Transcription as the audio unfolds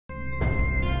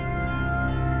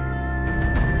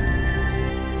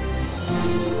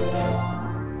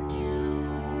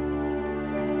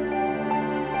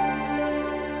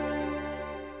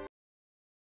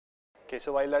Okay,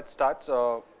 so while that starts,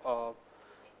 so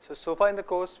far in the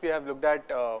course we have looked at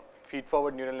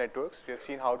feed-forward neural networks. We have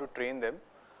seen how to train them,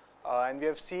 and we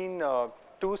have seen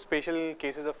two special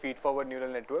cases of feed-forward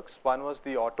neural networks. One was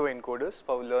the autoencoders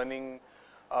for learning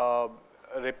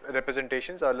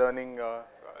representations or learning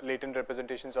latent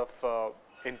representations of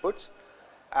inputs.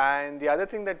 And the other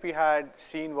thing that we had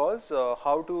seen was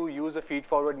how to use a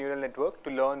feed-forward neural network to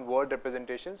learn word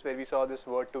representations, where we saw this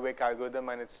word-to-vec algorithm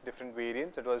and its different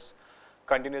variants. It was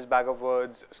continuous bag of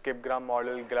words, skip-gram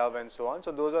model, glove, and so on.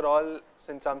 So those are all,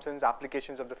 in some sense,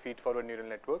 applications of the feed-forward neural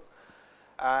network.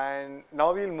 And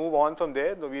now we'll move on from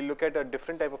there. We'll look at a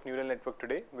different type of neural network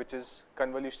today, which is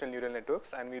convolutional neural networks,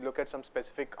 and we look at some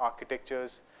specific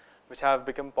architectures which have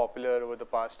become popular over the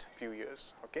past few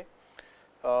years. Okay.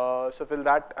 So with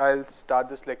that, I'll start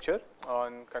this lecture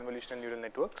on convolutional neural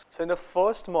networks. So in the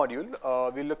first module,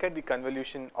 we'll look at the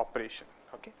convolution operation.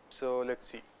 Okay. So let's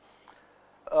see.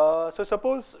 So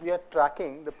suppose we are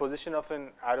tracking the position of an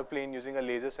aeroplane using a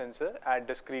laser sensor at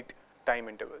discrete time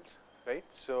intervals, right?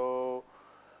 So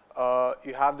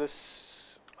you have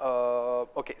this.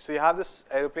 Okay, so you have this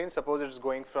aeroplane. Suppose it's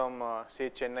going from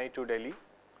say Chennai to Delhi,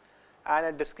 and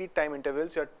at discrete time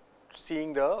intervals, you're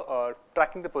seeing the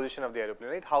tracking the position of the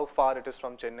aeroplane, right? How far it is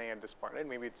from Chennai at this point, right?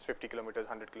 Maybe it's 50 kilometers,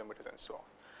 100 kilometers, and so on.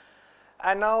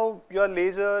 And now your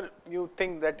laser, you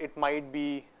think that it might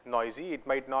be noisy, it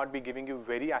might not be giving you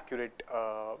very accurate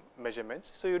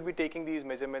measurements. So you'd be taking these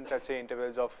measurements at say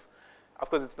intervals of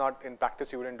course it's not in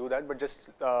practice, you wouldn't do that, but just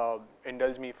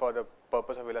indulge me for the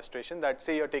purpose of illustration that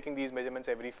say you're taking these measurements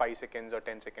every 5 seconds or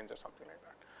 10 seconds or something like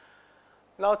that.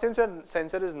 Now since your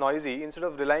sensor is noisy, instead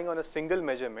of relying on a single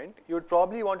measurement, you would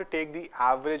probably want to take the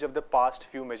average of the past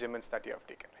few measurements that you have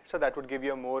taken. So that would give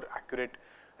you a more accurate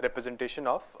representation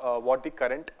of what the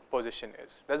current position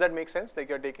is. Does that make sense? Like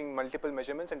you're taking multiple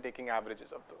measurements and taking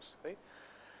averages of those, right?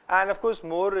 And of course,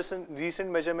 more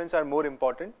recent measurements are more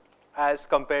important as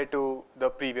compared to the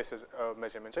previous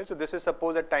measurements, right? So this is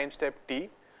suppose at time step t,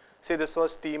 say this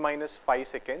was t minus 5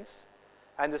 seconds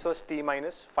and this was t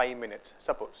minus 5 minutes,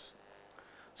 suppose.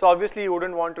 So obviously you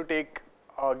wouldn't want to take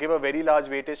give a very large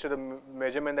weightage to the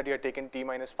measurement that you had taken t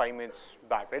minus 5 minutes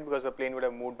back, right? Because the plane would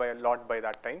have moved by a lot by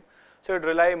that time. So it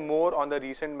rely more on the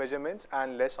recent measurements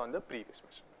and less on the previous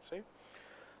measurements, right?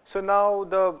 So now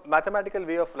the mathematical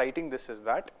way of writing this is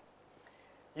that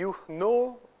you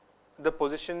know the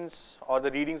positions or the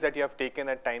readings that you have taken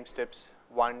at time steps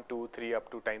 1, 2, 3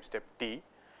 up to time step t.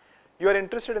 You are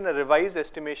interested in a revised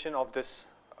estimation of this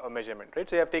measurement, right?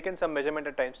 So you have taken some measurement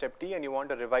at time step t and you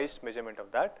want a revised measurement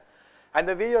of that. And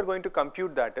the way you are going to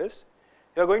compute that is,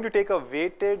 you are going to take a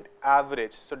weighted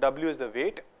average. So W is the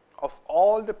weight of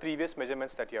all the previous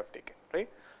measurements that you have taken, right?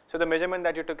 So the measurement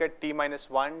that you took at t minus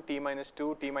 1, t minus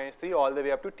 2, t minus 3, all the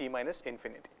way up to t minus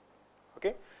infinity,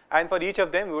 okay? And for each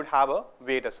of them, we would have a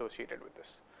weight associated with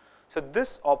this. So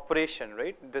this operation,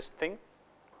 right, this thing,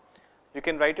 you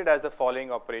can write it as the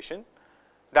following operation,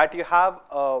 that you have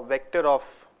a vector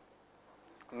of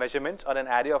measurements or an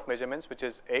array of measurements which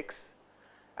is x,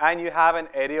 and you have an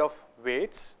array of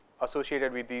weights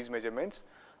associated with these measurements.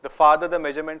 The farther the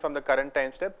measurement from the current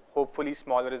time step, hopefully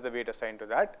smaller is the weight assigned to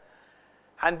that.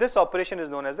 And this operation is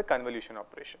known as the convolution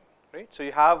operation, right? So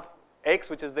you have x,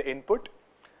 which is the input,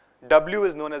 w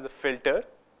is known as the filter,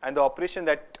 and the operation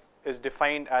that is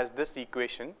defined as this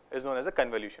equation is known as the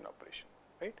convolution operation,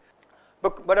 right?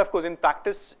 But of course, in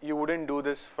practice, you wouldn't do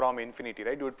this from infinity,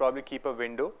 right? You would probably keep a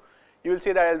window. You will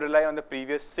say that I'll rely on the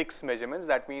previous 6 measurements.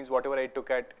 That means whatever I took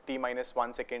at t minus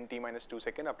 1 second, t minus 2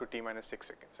 second, up to t minus 6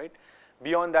 seconds, right?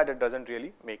 Beyond that, it doesn't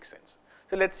really make sense.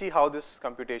 So let's see how this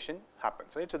computation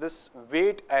happens, right? So this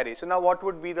weight array. So now what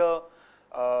would be the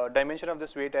dimension of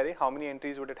this weight array? How many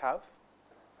entries would it have?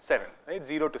 7, right?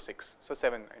 0 to 6. So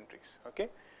 7 entries, okay?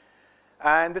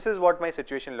 And this is what my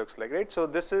situation looks like, right? So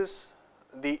this is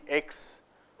the x,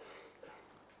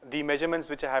 the measurements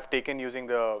which I have taken using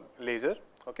the laser.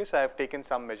 Okay, so I have taken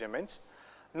some measurements.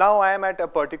 Now I am at a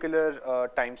particular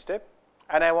time step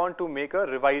and I want to make a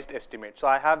revised estimate. So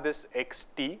I have this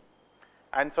xt,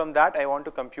 and from that I want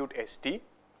to compute st.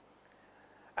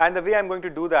 And the way I am going to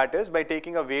do that is by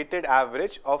taking a weighted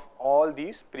average of all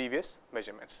these previous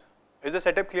measurements. Is the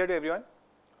setup clear to everyone?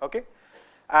 Okay.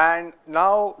 And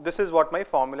now this is what my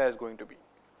formula is going to be.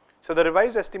 So the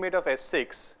revised estimate of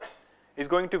S6 is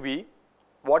going to be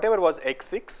whatever was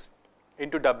x6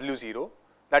 into W0.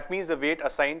 That means the weight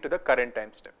assigned to the current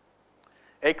time step.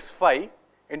 x5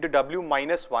 into W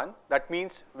minus 1, that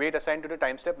means weight assigned to the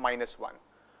time step minus 1.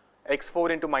 x4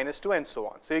 into -2 and so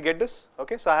on. So you get this,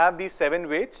 okay? So I have these 7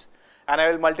 weights and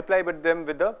I will multiply with them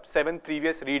with the 7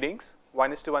 previous readings,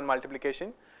 1:1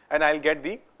 multiplication, and I'll get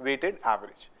the weighted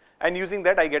average. And using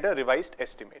that I get a revised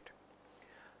estimate.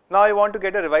 Now I want to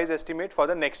get a revised estimate for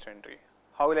the next entry.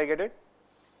 How will I get it?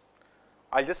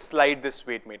 I'll just slide this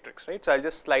weight matrix, right? So I'll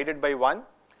just slide it by 1.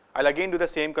 I'll again do the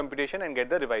same computation and get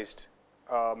the revised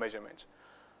measurements.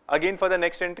 Again for the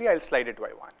next entry, I'll slide it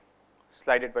by 1.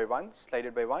 Slide it by 1, slide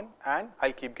it by 1, and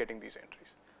I'll keep getting these entries.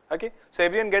 Okay, so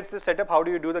everyone gets this setup. How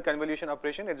do you do the convolution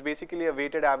operation? It's basically a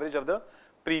weighted average of the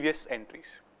previous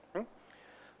entries.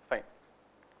 Fine.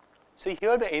 So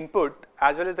here the input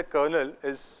as well as the kernel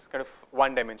is kind of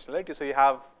one dimensional, right? So you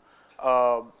have,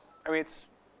 so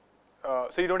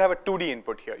you don't have a 2D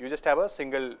input here. You just have a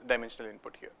single dimensional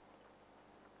input here.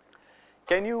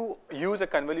 Can you use a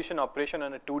convolution operation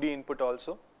on a 2D input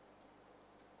also?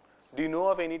 Do you know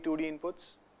of any 2D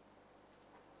inputs?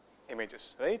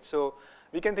 Images, right? So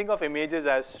we can think of images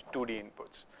as 2D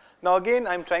inputs. Now again,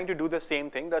 I'm trying to do the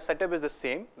same thing. The setup is the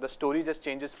same. The story just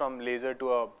changes from laser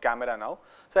to a camera now.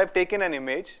 So I've taken an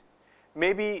image.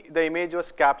 Maybe the image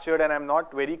was captured and I'm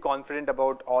not very confident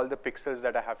about all the pixels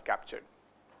that I have captured.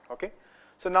 Okay.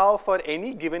 So now for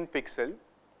any given pixel,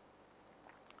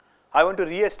 I want to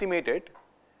re-estimate it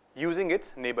using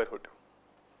its neighborhood.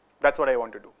 That's what I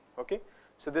want to do. Okay.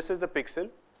 So this is the pixel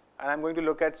and I'm going to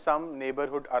look at some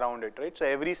neighborhood around it, right? So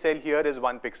every cell here is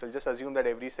 1 pixel. Just assume that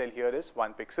every cell here is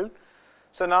 1 pixel.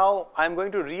 So now I'm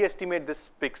going to re-estimate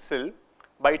this pixel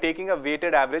by taking a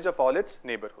weighted average of all its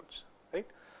neighborhoods, right?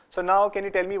 So now can you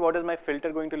tell me what is my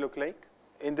filter going to look like?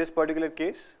 In this particular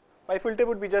case, my filter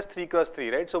would be just 3 cross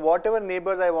 3, right? So whatever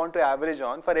neighbors I want to average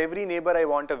on, for every neighbor I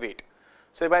want a weight.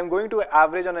 So if I'm going to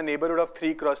average on a neighborhood of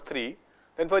 3 cross 3,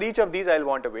 then for each of these I'll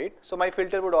want a weight. So my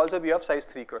filter would also be of size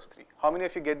 3 cross 3. How many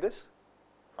of you get this?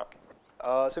 Okay.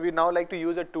 So we'd now like to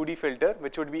use a 2D filter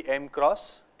which would be m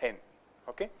cross n.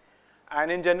 Okay.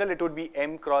 And in general it would be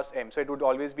m cross m. So it would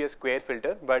always be a square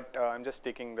filter, but I'm just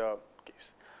taking the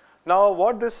case. Now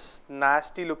what this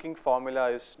nasty looking formula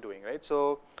is doing, right?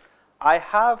 So I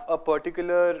have a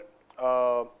particular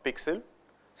pixel.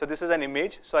 So this is an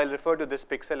image. So I'll refer to this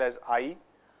pixel as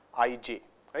ij.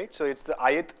 Right, so it's the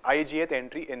ijth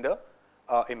entry in the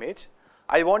image.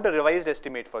 I want a revised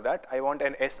estimate for that. I want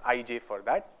an Sij for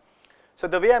that. So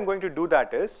the way I'm going to do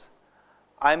that is,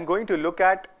 I'm going to look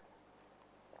at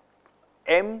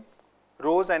m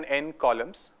rows and n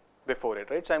columns before it,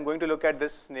 right? So I'm going to look at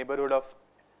this neighborhood of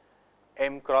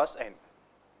m cross n,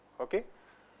 okay?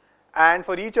 And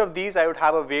for each of these, I would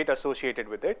have a weight associated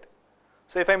with it.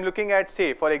 So if I'm looking at,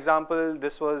 say, for example,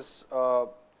 this was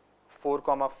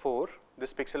 4,4.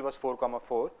 This pixel was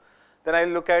 4,4. Then I'll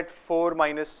look at 4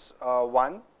 minus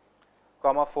 1,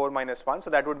 4 minus 1. So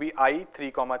that would be I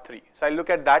 3,3. So I'll look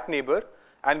at that neighbor,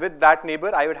 and with that neighbor,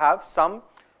 I would have some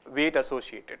weight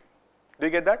associated. Do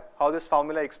you get that? How this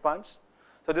formula expands?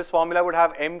 So this formula would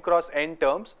have m cross n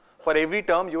terms. For every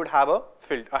term, you would have a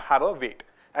weight,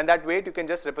 and that weight you can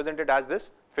just represent it as this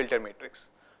filter matrix.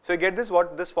 So you get this?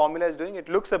 What this formula is doing? It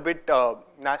looks a bit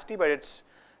nasty, but it's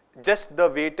just the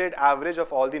weighted average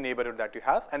of all the neighborhood that you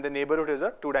have, and the neighborhood is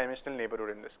a 2-dimensional neighborhood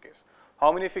in this case.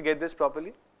 How many of you get this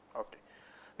properly? Okay.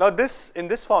 Now in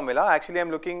this formula, actually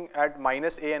I'm looking at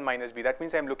minus a and minus b. That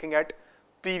means I'm looking at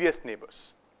previous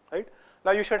neighbors, right?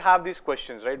 Now you should have these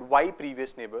questions, right? Why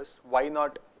previous neighbors? Why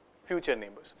not future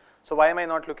neighbors? So why am I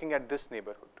not looking at this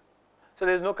neighborhood? So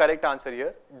there is no correct answer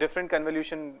here. Different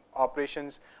convolution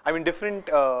operations, different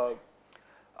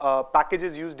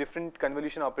packages use different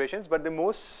convolution operations, but the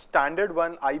most standard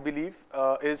one, I believe,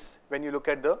 is when you look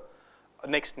at the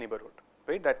next neighborhood,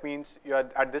 right? That means you are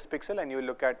at this pixel and you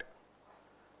look at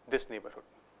this neighborhood,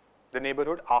 the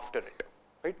neighborhood after it,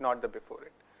 right? Not the before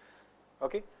it,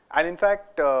 okay? And in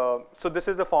fact, so this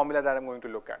is the formula that I'm going to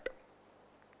look at.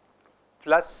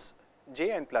 Plus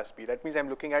j and plus b. That means I'm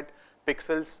looking at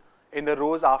pixels in the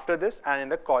rows after this and in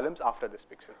the columns after this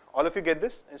pixel. All of you get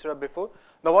this instead of before?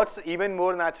 Now what's even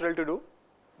more natural to do?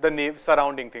 The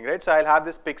surrounding thing, right? So I'll have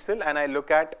this pixel and I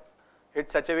look at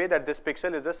it such a way that this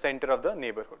pixel is the center of the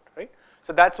neighborhood, right?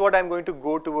 So that's what I'm going to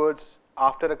go towards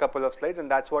after a couple of slides,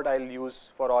 and that's what I'll use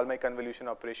for all my convolution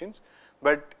operations.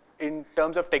 But in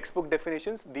terms of textbook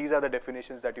definitions, these are the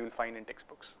definitions that you will find in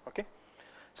textbooks, okay?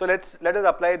 So let us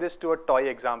apply this to a toy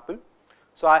example.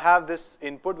 So I have this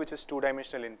input which is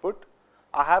 2-dimensional input.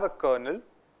 I have a kernel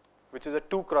which is a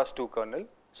 2 cross 2 kernel.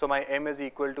 So my m is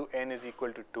equal to n is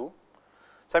equal to 2.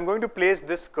 So I'm going to place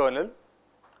this kernel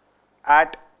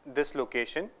at this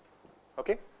location,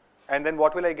 okay? And then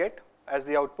what will I get as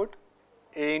the output?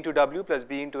 A into w plus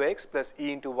b into x plus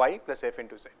e into y plus f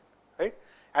into z, right?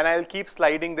 and I'll keep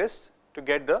sliding this to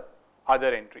get the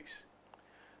other entries.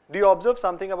 Do you observe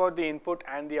something about the input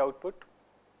and the output?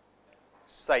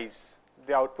 Size.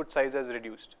 The output size has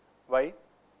reduced. Why?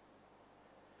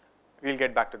 We'll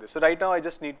get back to this. So right now I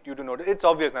just need you to notice. It's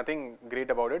obvious, nothing great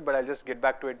about it, but I'll just get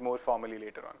back to it more formally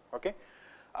later on. Okay.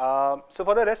 So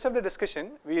for the rest of the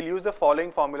discussion, we'll use the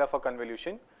following formula for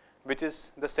convolution, which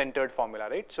is the centered formula,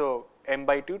 right? So m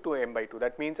by 2 to m by 2.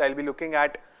 That means I'll be looking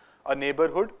at a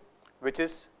neighborhood which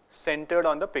is centered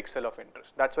on the pixel of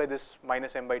interest. That's why this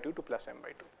minus m by 2 to plus m by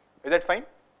 2. Is that fine?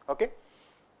 Okay.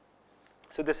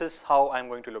 So this is how I'm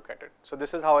going to look at it. So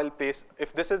this is how I'll place,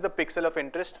 if this is the pixel of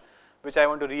interest which I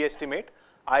want to re-estimate,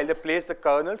 I'll place the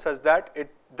kernel such that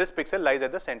this pixel lies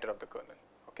at the center of the kernel.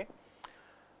 Okay.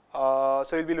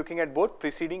 So we'll be looking at both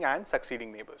preceding and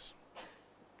succeeding neighbors.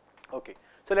 Okay.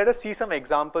 So let us see some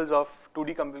examples of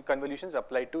 2D convolutions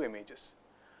applied to images.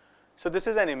 So this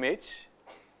is an image.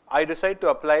 I decide to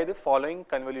apply the following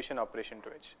convolution operation to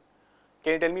it.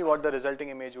 Can you tell me what the resulting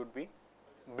image would be?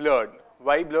 Blurred.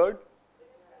 Why blurred?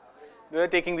 We are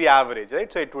taking the average,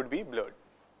 right? So it would be blurred.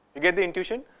 You get the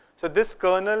intuition? So this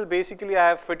kernel, basically I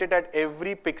have fitted at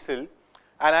every pixel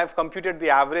and I have computed the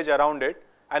average around it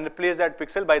and replaced that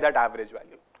pixel by that average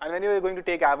value. And when you are going to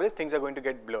take average, things are going to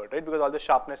get blurred, right? Because all the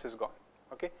sharpness is gone.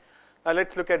 Okay. Now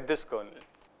let's look at this kernel.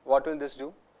 What will this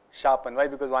do? Sharpen. Why?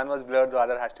 Because one was blurred, the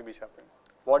other has to be sharpened.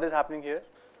 What is happening here?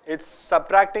 It's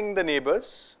subtracting the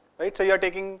neighbors, right? So you are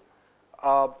taking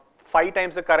 5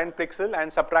 times the current pixel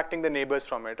and subtracting the neighbors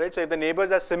from it, right? So if the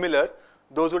neighbors are similar,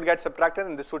 those would get subtracted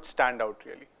and this would stand out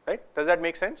really, right? Does that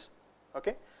make sense?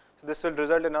 Okay. So this will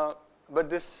result in a, but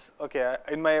this, okay,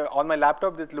 on my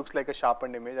laptop this looks like a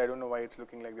sharpened image. I don't know why it's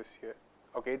looking like this here.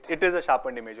 Okay, it is a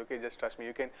sharpened image. Okay, just trust me.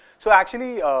 You can. So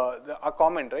actually, a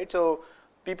comment, right? So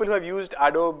people who have used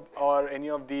Adobe or any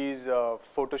of these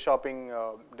photoshopping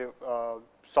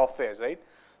softwares, right?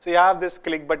 So you have this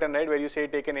click button, right, where you say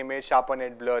take an image, sharpen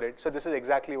it, blur it. So this is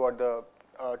exactly what the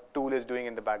tool is doing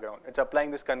in the background. It's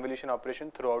applying this convolution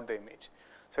operation throughout the image.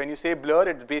 So when you say blur,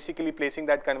 it's basically placing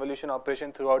that convolution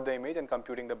operation throughout the image and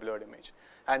computing the blurred image.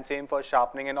 And same for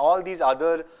sharpening and all these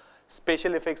other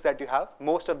special effects that you have,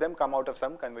 most of them come out of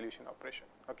some convolution operation.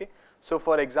 Okay. So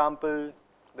for example,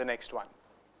 the next one,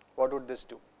 what would this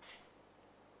do?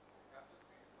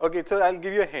 Okay, so I'll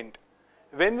give you a hint.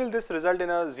 When will this result in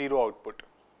a zero output?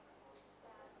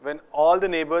 When all the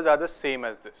neighbors are the same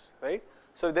as this, right?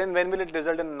 So then when will it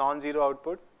result in a non-zero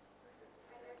output?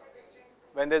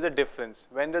 When there's a difference.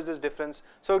 When does this difference?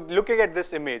 So looking at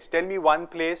this image, tell me one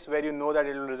place where you know that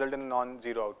it will result in a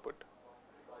non-zero output.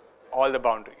 All the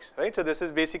boundaries, right? So this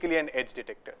is basically an edge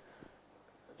detector.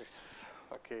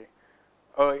 Okay.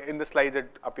 Oh, in the slides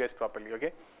it appears properly,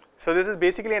 okay? So this is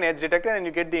basically an edge detector and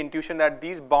you get the intuition that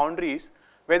these boundaries,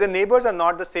 where the neighbors are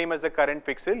not the same as the current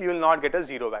pixel, you will not get a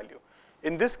zero value.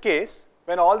 In this case,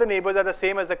 when all the neighbors are the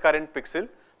same as the current pixel,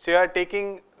 so you are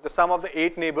taking the sum of the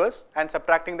 8 neighbors and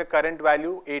subtracting the current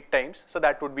value 8 times, so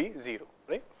that would be 0,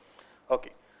 right?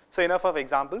 Okay. So enough of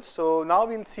examples. So now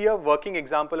we'll see a working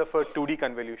example of a 2D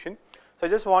convolution. So I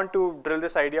just want to drill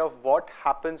this idea of what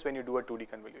happens when you do a 2D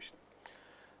convolution.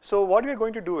 So what we are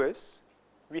going to do is,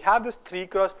 we have this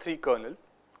 3x3 kernel,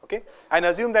 okay, and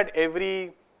assume that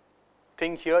every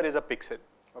thing here is a pixel,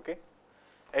 okay.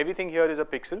 Everything here is a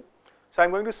pixel. So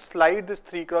I'm going to slide this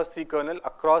 3x3 kernel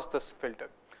across this filter.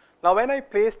 Now when I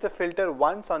place the filter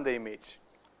once on the image,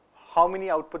 how many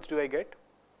outputs do I get?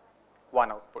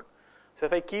 One output. So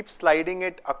if I keep sliding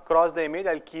it across the image,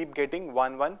 I'll keep getting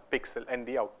 1 pixel in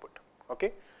the output,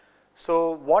 okay.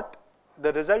 So what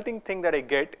the resulting thing that I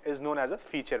get is known as a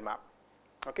feature map,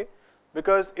 okay,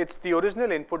 because it's the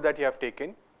original input that you have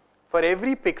taken. For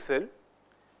every pixel,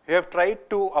 you have tried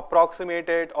to approximate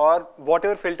it, or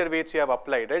whatever filter weights you have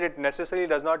applied, right? It necessarily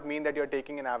does not mean that you are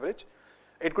taking an average.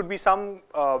 It could be some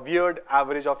weird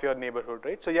average of your neighborhood,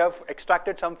 right? So you have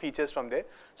extracted some features from there.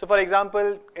 So for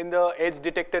example, in the edge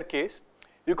detector case,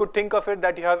 you could think of it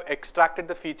that you have extracted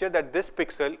the feature that this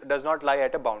pixel does not lie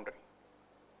at a boundary,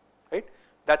 right?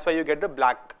 That's why you get the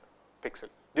black pixel.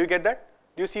 Do you get that?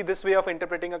 Do you see this way of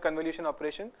interpreting a convolution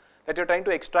operation? That you're trying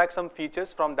to extract some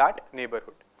features from that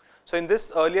neighborhood. So in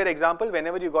this earlier example,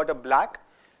 whenever you got a black,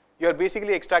 you're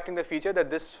basically extracting the feature that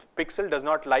this pixel does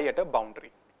not lie at a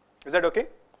boundary. Is that okay?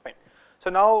 Fine. So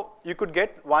now you could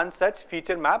get one such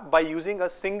feature map by using a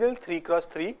single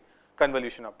 3x3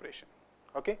 convolution operation,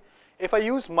 okay? If I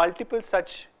use multiple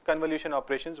such convolution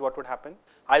operations, what would happen?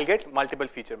 I'll get multiple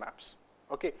feature maps.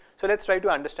 Okay, so let's try to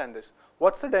understand this.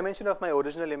 What's the dimension of my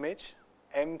original image?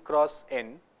 M cross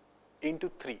n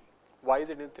into 3. Why is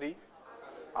it in 3?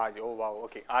 Oh wow,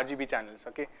 okay, RGB channels,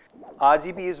 okay.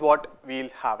 RGB is what we'll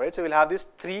have, right? So we'll have this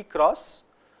 3 cross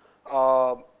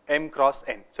M cross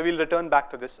N. So we'll return back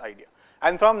to this idea.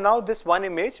 And from now, this one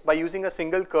image, by using a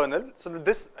single kernel, so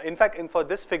this, in fact, for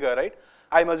this figure, right,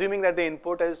 I'm assuming that the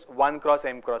input is 1 cross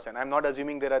M cross N. I'm not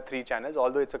assuming there are 3 channels,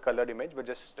 although it's a colored image, but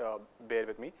just bear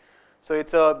with me. So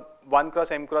it's a 1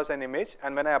 cross M cross N image,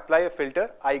 and when I apply a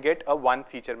filter, I get a 1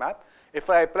 feature map. If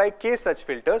I apply k such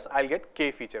filters, I'll get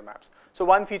k feature maps. So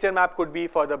one feature map could be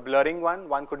for the blurring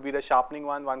one could be the sharpening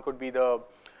one could be the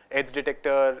edge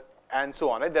detector, and so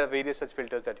on, right? There are various such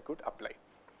filters that you could apply.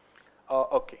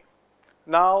 Okay.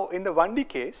 Now, in the 1D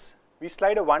case, we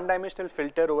slide a one-dimensional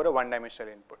filter over a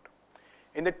one-dimensional input.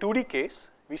 In the 2D case,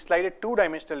 we slide a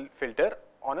two-dimensional filter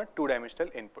on a two-dimensional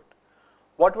input.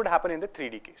 What would happen in the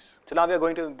 3D case? So now we are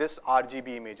going to this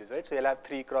RGB images, right? So you'll have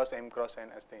 3 cross M cross N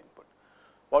as the input.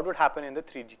 What would happen in the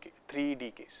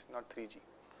 3D case, not 3G?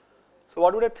 So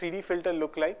what would a 3D filter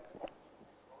look like?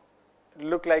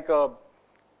 Look like a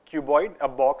cuboid, a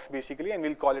box basically, and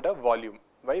we'll call it a volume.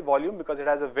 Why volume? Because it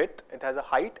has a width, it has a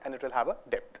height, and it will have a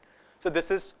depth. So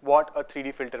this is what a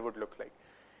 3D filter would look like.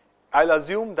 I'll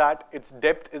assume that its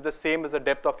depth is the same as the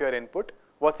depth of your input.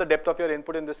 What's the depth of your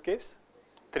input in this case?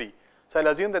 3. So I'll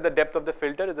assume that the depth of the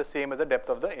filter is the same as the depth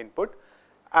of the input,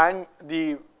 and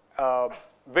the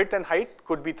width and height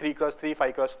could be 3 cross 3,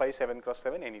 5 cross 5, 7 cross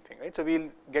 7, anything, right? So we'll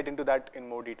get into that in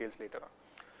more details later on.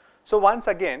 So once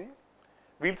again,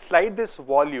 we'll slide this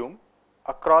volume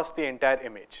across the entire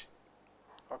image.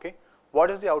 Okay,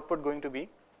 what is the output going to be?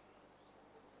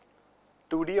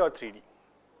 2D or 3D?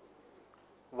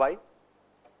 Why?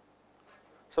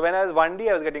 So when I was 1D,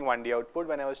 I was getting 1D output.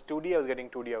 When I was 2D, I was getting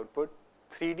 2D output.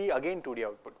 3D, again 2D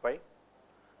output. Why?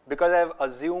 Because I have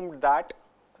assumed that,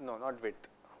 no, not width.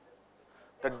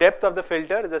 The depth of the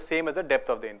filter is the same as the depth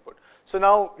of the input. So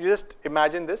now you just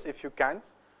imagine this if you can.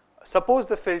 Suppose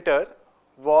the filter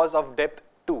was of depth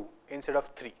 2 instead of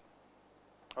 3.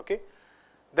 Okay?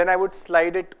 Then I would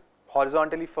slide it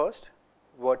horizontally first,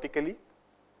 vertically,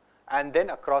 and then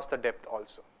across the depth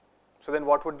also. So then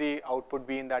what would the output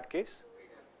be in that case?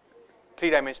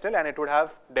 3-dimensional, and it would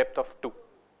have depth of 2.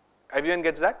 Everyone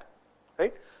gets that?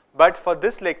 Right? But for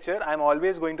this lecture, I am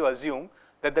always going to assume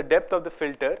that the depth of the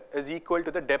filter is equal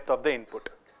to the depth of the input,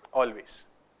 always,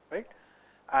 right?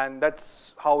 And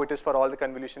that's how it is for all the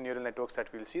convolution neural networks that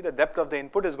we'll see. The depth of the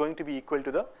input is going to be equal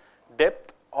to the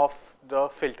depth of the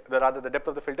filter, rather the depth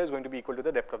of the filter is going to be equal to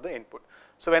the depth of the input.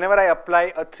 So whenever I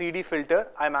apply a 3D filter,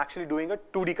 I'm actually doing a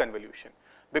 2D convolution.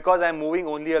 Because I'm moving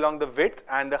only along the width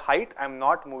and the height, I'm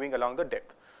not moving along the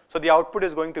depth. So the output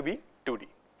is going to be 2D,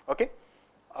 okay?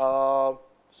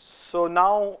 So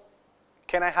now,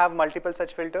 can I have multiple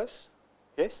such filters?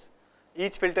 Yes.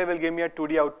 Each filter will give me a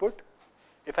 2D output.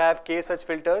 If I have k such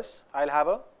filters, I'll have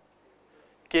a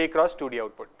k cross 2D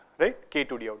output, right? K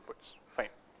 2D outputs.